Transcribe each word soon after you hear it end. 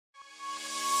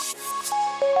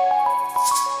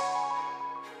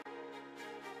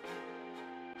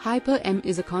HyperM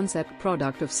is a concept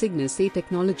product of Cygnus A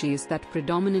Technologies that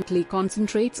predominantly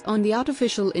concentrates on the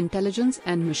artificial intelligence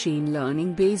and machine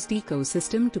learning-based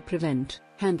ecosystem to prevent,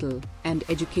 handle, and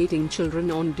educating children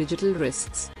on digital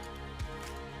risks.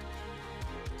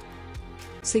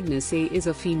 Cygnus A is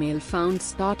a female-founded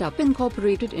startup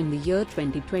incorporated in the year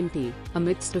 2020,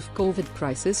 amidst of COVID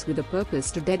crisis with a purpose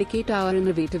to dedicate our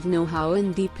innovative know-how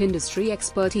and deep industry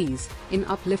expertise in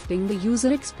uplifting the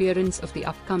user experience of the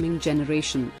upcoming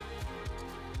generation.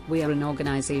 We are an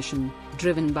organization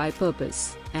driven by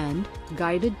purpose and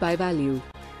guided by value.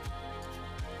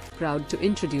 Proud to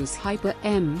introduce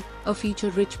HyperM, a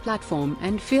feature-rich platform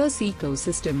and fierce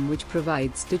ecosystem which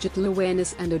provides digital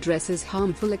awareness and addresses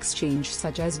harmful exchange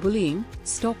such as bullying,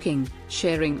 stalking,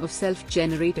 sharing of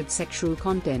self-generated sexual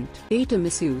content, data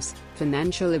misuse,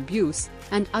 financial abuse,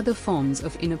 and other forms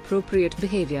of inappropriate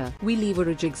behavior. We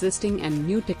leverage existing and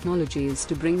new technologies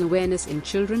to bring awareness in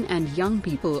children and young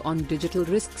people on digital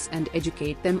risks and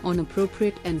educate them on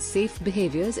appropriate and safe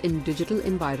behaviors in digital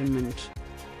environment.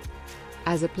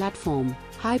 As a platform,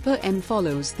 HyperM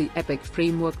follows the EPIC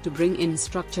framework to bring in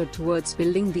structure towards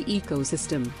building the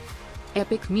ecosystem.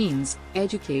 EPIC means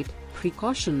educate,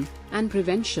 precaution, and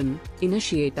prevention,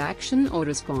 initiate action or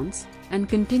response, and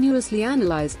continuously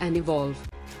analyze and evolve.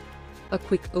 A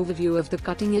quick overview of the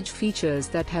cutting-edge features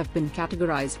that have been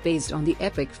categorized based on the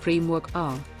EPIC framework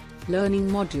are: learning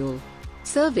module,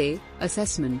 survey,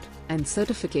 assessment, and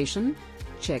certification,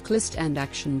 checklist and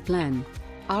action plan,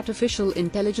 artificial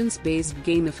intelligence-based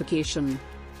gamification,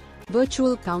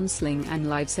 virtual counseling and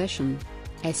live session,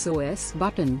 SOS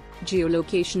button,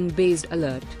 geolocation-based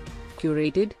alert,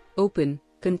 curated, open,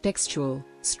 contextual,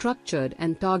 structured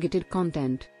and targeted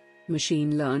content,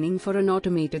 machine learning for an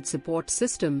automated support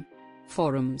system,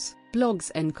 forums,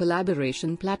 blogs and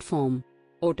collaboration platform,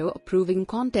 auto-approving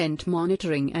content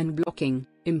monitoring and blocking,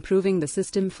 improving the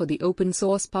system for the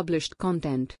open-source published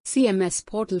content, CMS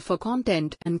portal for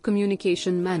content and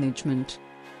communication management.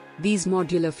 These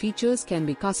modular features can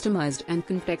be customized and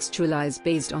contextualized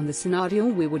based on the scenario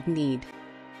we would need.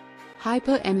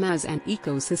 HyperM as an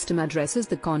ecosystem addresses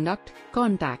the conduct,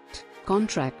 contact,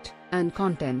 contract, and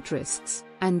content risks,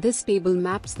 and this table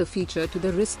maps the feature to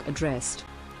the risk addressed.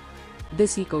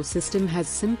 This ecosystem has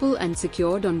simple and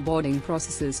secured onboarding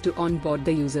processes to onboard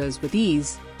the users with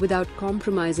ease, without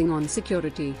compromising on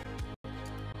security.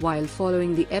 While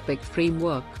following the EPIC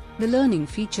framework, the learning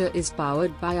feature is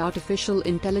powered by artificial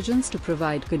intelligence to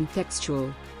provide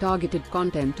contextual, targeted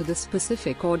content to the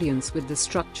specific audience with the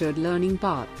structured learning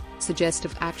path,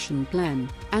 suggestive action plan,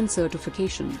 and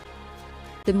certification.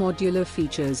 The modular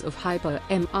features of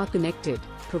HyperM are connected,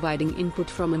 providing input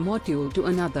from a module to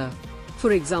another.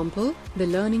 For example, the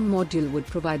learning module would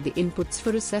provide the inputs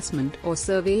for assessment or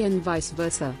survey and vice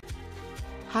versa.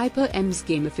 HyperM's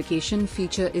gamification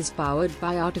feature is powered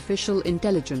by artificial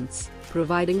intelligence,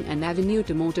 providing an avenue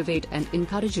to motivate and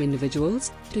encourage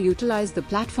individuals to utilize the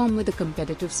platform with a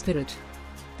competitive spirit.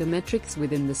 The metrics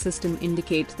within the system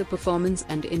indicate the performance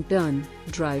and in turn,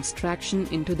 drives traction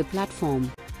into the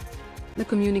platform. The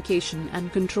communication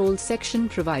and control section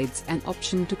provides an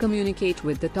option to communicate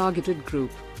with the targeted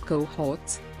group,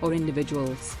 cohorts, or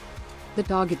individuals. The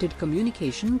targeted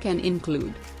communication can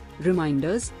include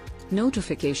reminders,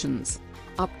 notifications,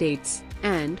 updates,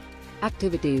 and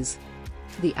activities.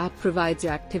 The app provides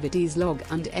activities log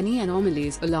and any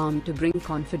anomalies alarm to bring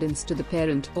confidence to the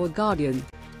parent or guardian.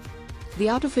 The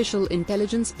artificial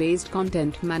intelligence-based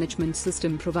content management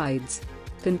system provides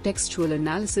contextual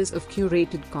analysis of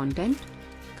curated content,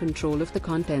 control of the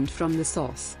content from the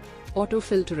source,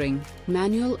 auto-filtering,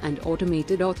 manual and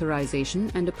automated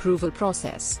authorization and approval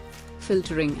process,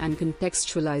 filtering and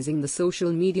contextualizing the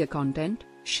social media content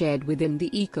shared within the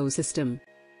ecosystem.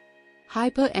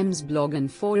 HyperM's blog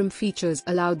and forum features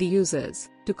allow the users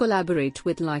to collaborate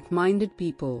with like-minded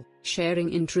people,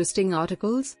 sharing interesting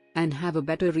articles, and have a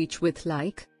better reach with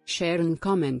like, share and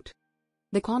comment.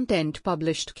 The content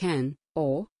published can,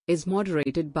 or is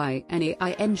moderated by an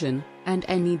AI engine, and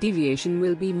any deviation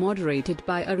will be moderated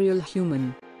by a real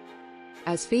human.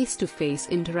 As face-to-face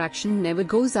interaction never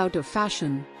goes out of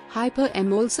fashion,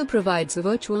 HyperM also provides a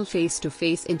virtual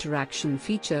face-to-face interaction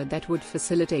feature that would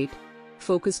facilitate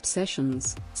focused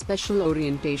sessions, special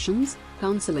orientations,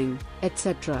 counseling,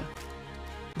 etc.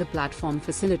 The platform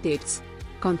facilitates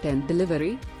content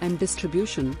delivery and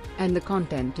distribution, and the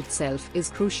content itself is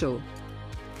crucial.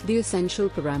 The essential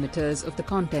parameters of the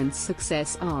content's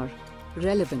success are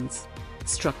relevance,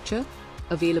 structure,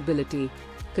 availability,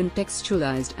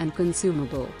 contextualized and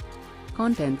consumable.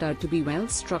 Content are to be well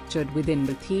structured within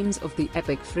the themes of the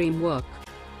EPIC framework.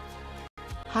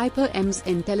 HyperM's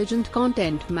intelligent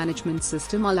content management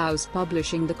system allows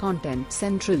publishing the content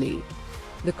centrally.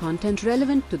 The content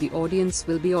relevant to the audience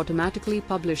will be automatically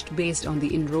published based on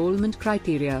the enrollment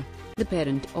criteria. The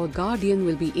parent or guardian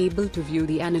will be able to view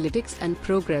the analytics and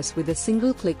progress with a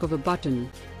single click of a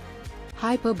button.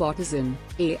 HyperBot is an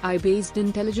AI-based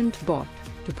intelligent bot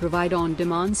to provide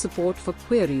on-demand support for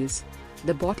queries.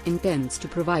 The bot intends to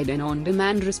provide an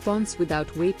on-demand response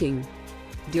without waiting.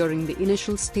 During the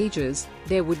initial stages,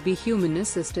 there would be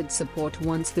human-assisted support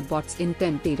once the bot's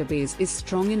intent database is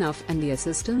strong enough and the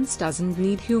assistance doesn't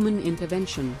need human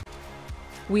intervention.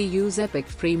 We use Epic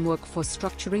Framework for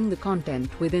structuring the content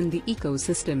within the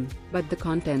ecosystem, but the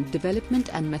content development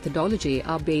and methodology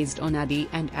are based on ADDIE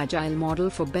and Agile model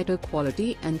for better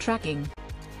quality and tracking.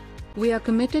 We are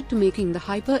committed to making the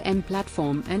HyperM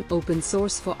platform an open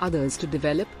source for others to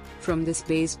develop from this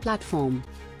base platform.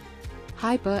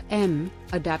 HyperM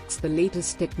adapts the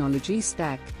latest technology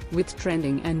stack with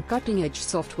trending and cutting-edge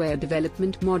software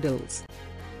development models.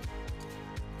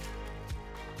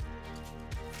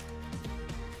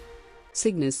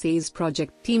 Cygnus'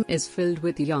 project team is filled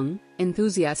with young,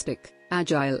 enthusiastic,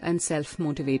 agile and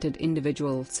self-motivated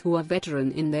individuals who are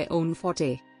veteran in their own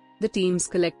forte. The team's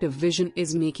collective vision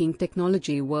is making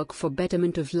technology work for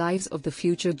betterment of lives of the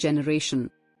future generation.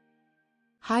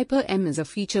 HyperM is a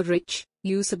feature-rich,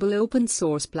 usable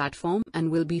open-source platform and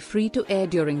will be free to air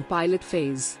during pilot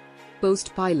phase.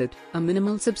 Post-pilot, a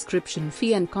minimal subscription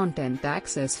fee and content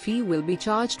access fee will be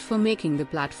charged for making the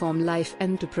platform live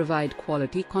and to provide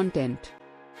quality content.